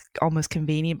 just almost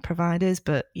convenient providers,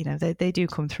 but they do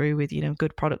come through with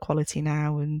good product quality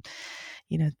now, and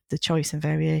the choice and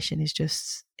variation is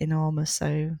just enormous.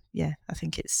 So I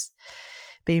think it's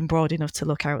being broad enough to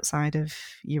look outside of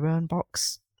your own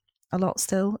box a lot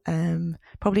still.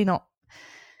 Probably not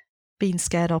being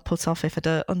scared or put off if I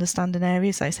don't understand an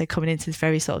area. So I say coming into this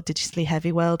very sort of digitally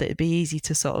heavy world, it'd be easy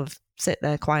to sort of sit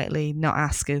there quietly, not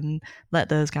ask, and let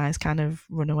those guys kind of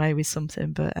run away with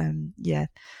something. But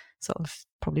sort of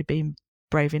probably being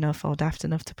brave enough or daft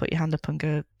enough to put your hand up and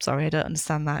go, sorry, I don't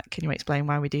understand that. Can you explain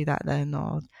why we do that then?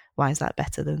 Or why is that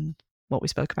better than what we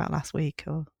spoke about last week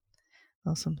or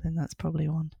something? That's probably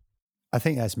one. I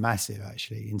think that's massive,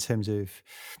 actually, in terms of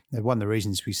one of the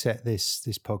reasons we set this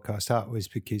podcast up was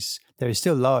because there are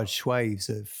still large swathes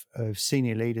of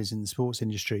senior leaders in the sports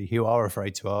industry who are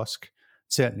afraid to ask,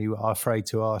 certainly are afraid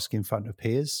to ask in front of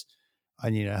peers.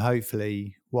 And,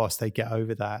 hopefully, whilst they get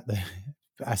over that, the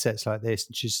assets like this,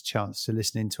 just a chance to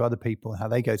listen to other people and how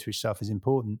they go through stuff is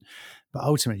important. But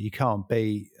ultimately, you can't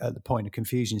be at the point of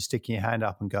confusion, sticking your hand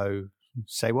up and go,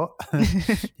 say what?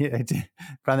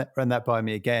 Run that by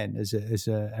me again as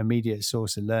a immediate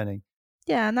source of learning.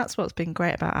 Yeah, and that's what's been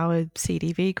great about our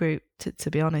CDV group.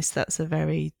 To be honest, that's a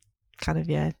very kind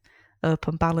of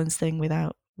open, balanced thing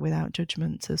without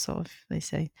judgment to sort of, they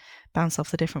say, bounce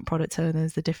off the different product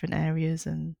owners, the different areas,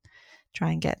 and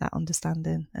try and get that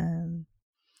understanding.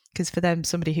 Because for them,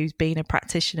 somebody who's been a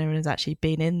practitioner and has actually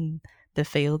been in the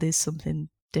field is something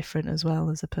different as well,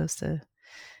 as opposed to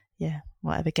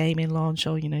whatever gaming launch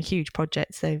or huge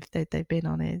projects they've been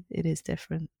on. It is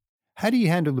different. How do you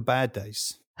handle the bad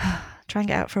days? Try and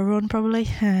get out for a run, probably.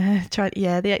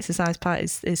 The exercise part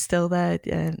is still there.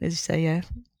 As you say,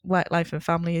 work life and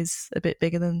family is a bit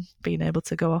bigger than being able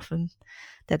to go off and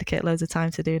dedicate loads of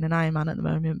time to doing an Ironman at the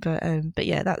moment. But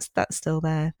yeah, that's still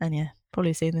there. And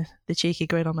probably seeing the cheeky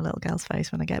grin on my little girl's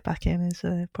face when I get back in is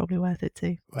probably worth it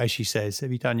too. As she says,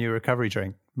 have you done your recovery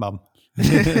drink, Mum?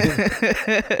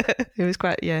 It was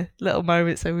quite little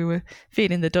moment. So we were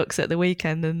feeding the ducks at the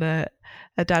weekend, and her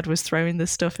dad was throwing the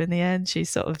stuff in the air, and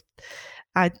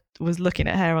I was looking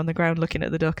at her on the ground looking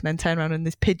at the duck, and then turned around and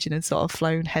this pigeon had sort of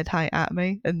flown head height at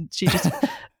me, and she just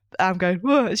I'm going,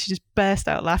 whoa, and she just burst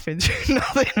out laughing through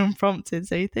nothing unprompted.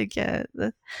 So you think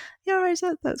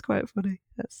that's quite funny.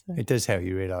 It does help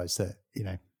you realise that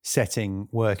setting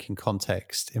work in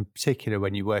context, in particular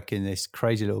when you work in this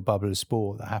crazy little bubble of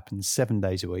sport that happens 7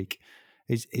 days a week,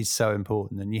 is so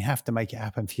important. And you have to make it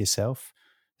happen for yourself.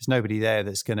 There's nobody there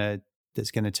that's gonna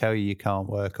tell you can't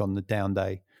work on the down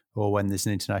day or when there's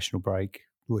an international break.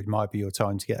 It might be your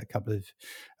time to get a couple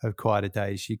of quieter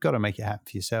days. You've got to make it happen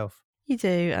for yourself. You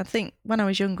do. I think when I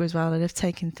was younger as well, I'd have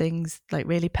taken things like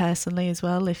really personally as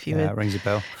well. If you it rings a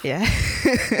bell. Yeah.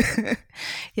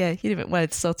 Yeah. You didn't where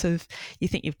sort of, you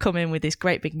think you've come in with this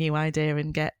great big new idea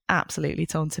and get absolutely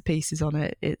torn to pieces on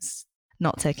it. It's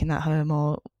not taking that home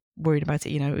or worried about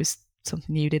it. It was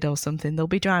something you did or something. There'll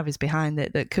be drivers behind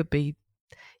it that could be,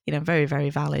 very, very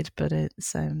valid, but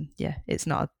it's, it's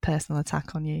not a personal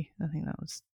attack on you. I think that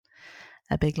was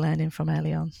a big learning from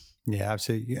early on. Yeah,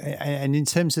 absolutely. And in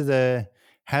terms of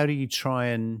how do you try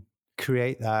and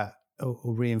create that or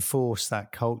reinforce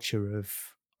that culture of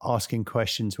asking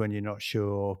questions when you're not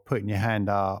sure, putting your hand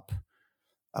up,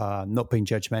 not being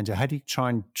judgmental? How do you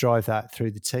try and drive that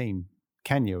through the team?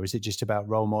 Can you, or is it just about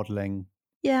role modeling?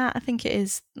 Yeah, I think it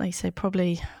is, like you say,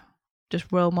 probably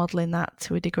just role modeling that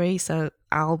to a degree. So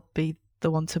I'll be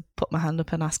the one to put my hand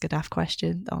up and ask a daft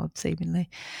question, or seemingly.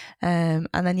 And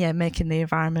then, making the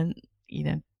environment,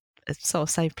 a sort of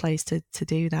safe place to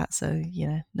do that. So,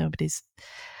 nobody's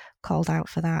called out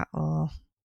for that, or,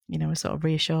 we're sort of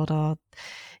reassured, or,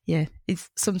 it's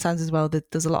sometimes as well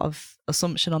that there's a lot of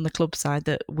assumption on the club side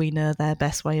that we know their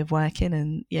best way of working.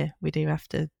 And we do have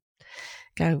to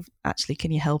go, actually,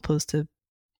 can you help us to,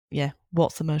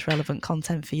 what's the most relevant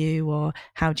content for you, or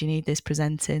how do you need this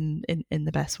presenting in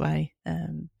the best way?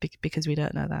 Because we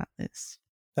don't know that.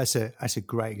 That's a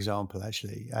great example,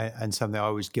 actually, and something I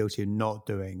was guilty of not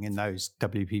doing in those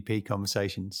WPP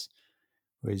conversations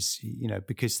was,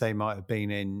 because they might have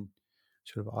been in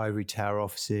sort of ivory tower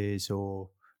offices or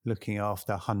looking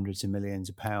after hundreds of millions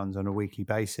of pounds on a weekly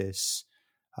basis,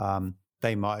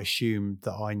 they might assume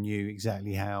that I knew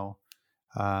exactly how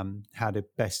to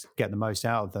best get the most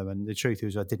out of them. And the truth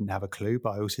was I didn't have a clue,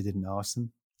 but I also didn't ask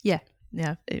them. Yeah,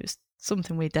 it was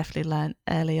something we definitely learned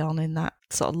early on in that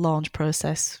sort of launch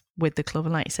process with the club.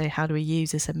 And like you say, how do we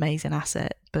use this amazing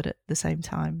asset, but at the same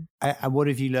time? And what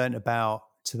have you learned about,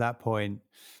 to that point,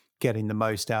 getting the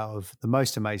most out of the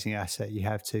most amazing asset you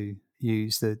have to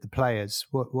use, the players?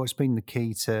 What's been the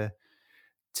key to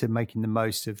making the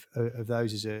most of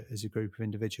those as a group of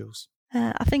individuals?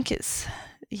 I think it's,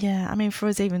 for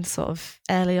us, even sort of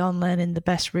early on learning the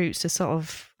best routes to sort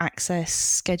of access,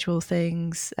 schedule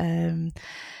things,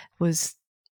 was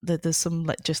that there's some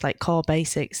just core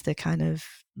basics to kind of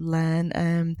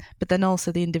learn, but then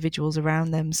also the individuals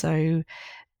around them. So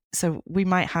so we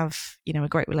might have, a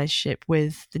great relationship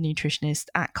with the nutritionist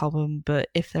at Cobham, but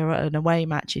if they're at an away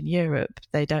match in Europe,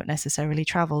 they don't necessarily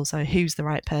travel. So who's the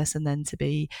right person then to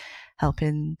be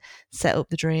helping set up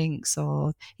the drinks,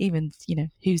 or even,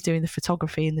 who's doing the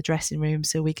photography in the dressing room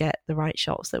so we get the right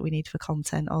shots that we need for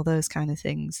content, all those kind of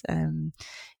things.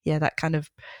 That kind of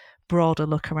broader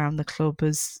look around the club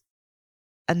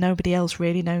and nobody else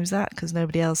really knows that, because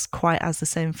nobody else quite has the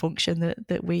same function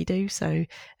that we do. So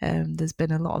there's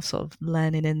been a lot of sort of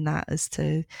learning in that as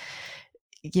to,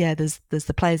 there's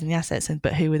the players and the assets,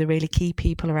 but who are the really key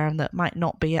people around that might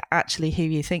not be actually who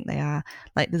you think they are.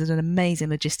 Like, there's an amazing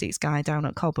logistics guy down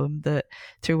at Cobham that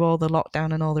through all the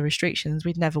lockdown and all the restrictions,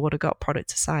 we'd never would have got product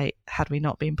to site had we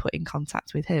not been put in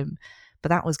contact with him. But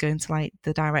that was going to like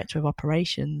the director of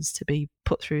operations to be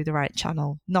put through the right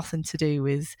channel, nothing to do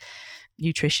with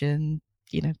nutrition,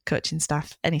 coaching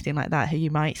staff, anything like that, who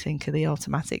you might think are the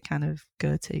automatic kind of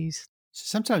go-tos. So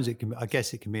sometimes it can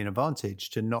be an advantage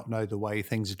to not know the way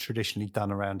things are traditionally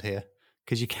done around here,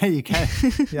 because you can you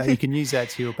can use that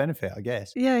to your benefit, I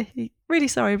guess. Yeah, really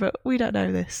sorry, but we don't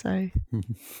know this. So,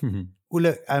 well,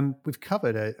 look, we've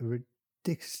covered a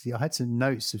ridiculously. I had some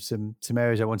notes of some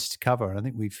areas I wanted to cover, and I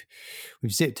think we've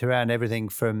zipped around everything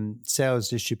from sales,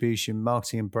 distribution,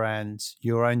 marketing and brands,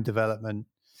 your own development.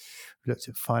 We looked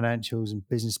at financials and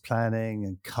business planning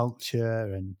and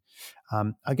culture, and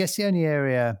I guess the only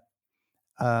area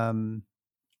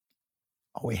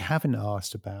we haven't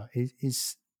asked about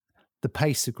is the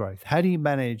pace of growth. How do you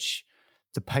manage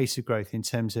the pace of growth in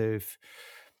terms of,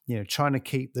 trying to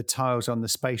keep the tiles on the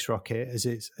space rocket as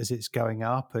it's going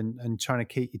up, and trying to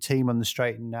keep your team on the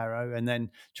straight and narrow, and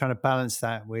then trying to balance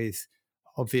that with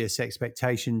obvious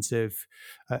expectations of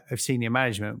senior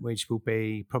management, which will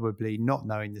be probably not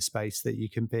knowing the space that you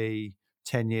can be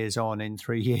 10 years on in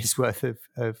 3 years worth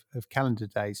of calendar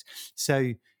days.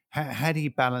 So how do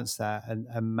you balance that and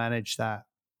manage that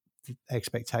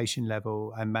expectation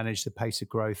level and manage the pace of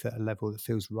growth at a level that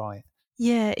feels right?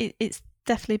 Yeah, it's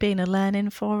definitely been a learning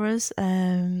for us.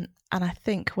 And I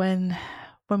think when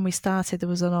we started, there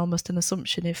was almost an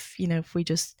assumption if we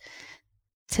just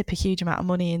tip a huge amount of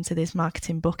money into this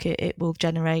marketing bucket, it will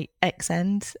generate X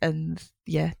end. And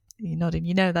you're nodding,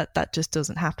 that just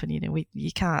doesn't happen.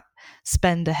 You can't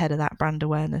spend ahead of that brand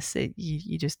awareness.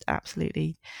 You just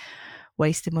absolutely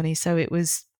wasting money. So it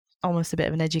was almost a bit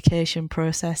of an education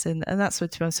process, and that's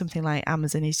what something like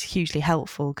Amazon is hugely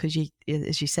helpful, because you,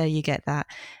 as you say, you get that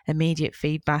immediate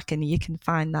feedback and you can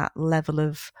find that level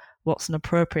of what's an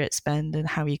appropriate spend and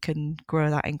how you can grow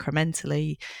that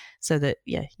incrementally so that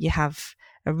you have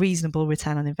a reasonable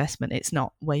return on investment. It's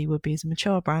not where you would be as a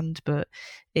mature brand, but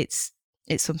it's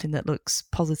something that looks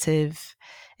positive,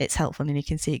 it's helpful, and you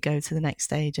can see it go to the next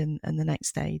stage and the next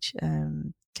stage,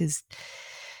 because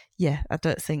I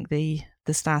don't think the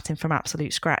starting from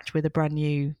absolute scratch with a brand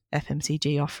new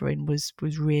FMCG offering was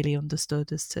really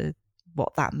understood as to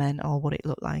what that meant or what it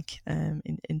looked like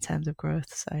in terms of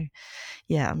growth. So,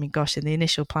 I mean, gosh, in the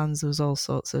initial plans, there was all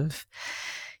sorts of,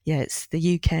 it's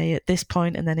the UK at this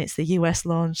point, and then it's the US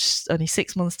launch only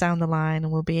 6 months down the line,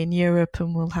 and we'll be in Europe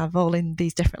and we'll have all in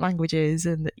these different languages.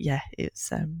 And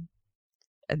it's, and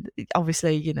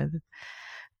obviously, the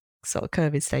sort of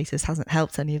COVID status hasn't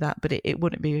helped any of that, but it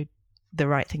wouldn't be the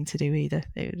right thing to do either.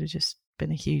 It would have just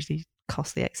been a hugely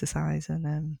costly exercise,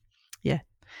 and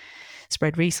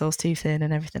spread resource too thin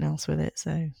and everything else with it.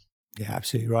 So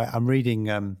absolutely right. I'm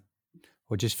reading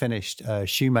just finished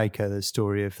Shoemaker, the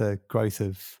story of the growth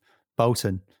of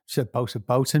Bolton, growth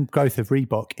of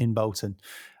Reebok in Bolton,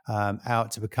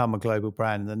 out to become a global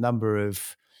brand, and the number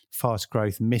of fast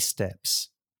growth missteps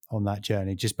on that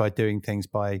journey just by doing things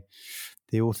by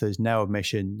the author's now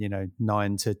admission,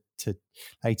 9 to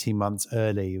 18 months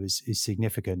early is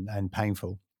significant and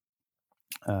painful.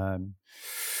 Well,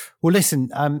 listen,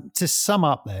 to sum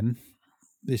up then,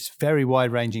 this very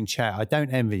wide-ranging chat, I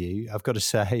don't envy you, I've got to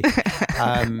say.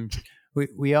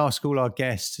 We ask all our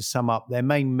guests to sum up their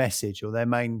main message or their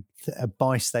main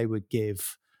advice they would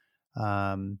give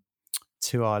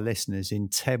to our listeners in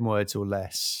 10 words or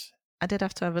less. I did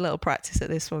have to have a little practice at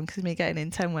this one, because me getting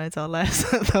in 10 words or less,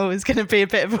 I thought was going to be a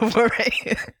bit of a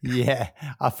worry.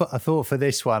 I thought for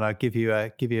this one, I'd give you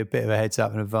a bit of a heads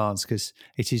up in advance, because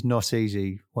it is not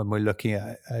easy when we're looking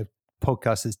at a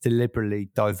podcast that's deliberately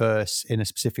diverse in a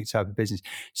specific type of business.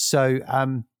 So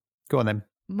go on then.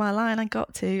 My line I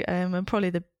got to, and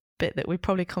probably the bit that we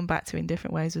probably come back to in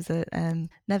different ways, was that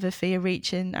never fear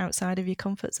reaching outside of your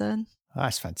comfort zone.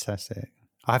 That's fantastic.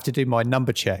 I have to do my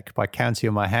number check by counting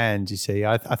on my hand, you see.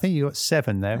 I think you got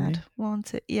 7 there, haven't you? 1,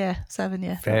 2,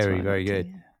 7, Very, very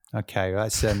good. Okay, well,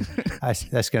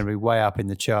 that's going to be way up in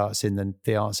the charts in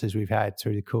the answers we've had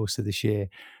through the course of this year.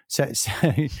 So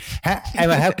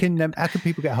Emma, how can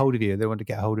people get hold of you? They want to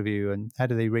get hold of you, and how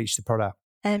do they reach the product?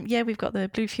 We've got the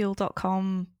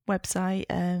bluefuel.com website.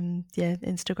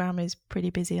 Instagram is pretty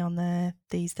busy on there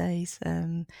these days.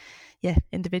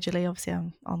 Individually, obviously,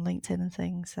 I'm on LinkedIn and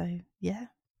things. So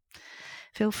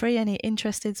feel free. Any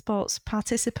interested sports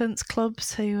participants,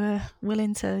 clubs who are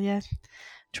willing to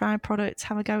try a product,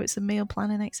 have a go at some meal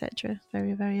planning, etc.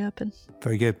 Very, very open.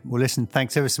 Very good. Well, listen,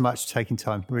 thanks ever so much for taking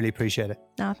time. Really appreciate it.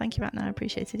 No, thank you, Matt. No, I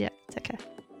appreciate it. Yeah, take care.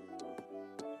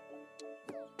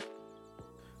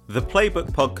 The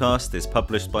Playbook podcast is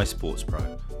published by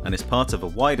SportsPro and is part of a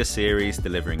wider series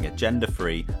delivering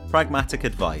agenda-free, pragmatic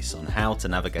advice on how to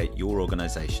navigate your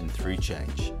organisation through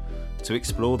change. To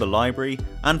explore the library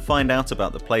and find out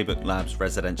about the Playbook Lab's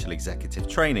residential executive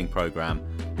training programme,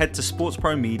 head to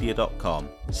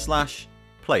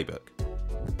sportspromedia.com/playbook.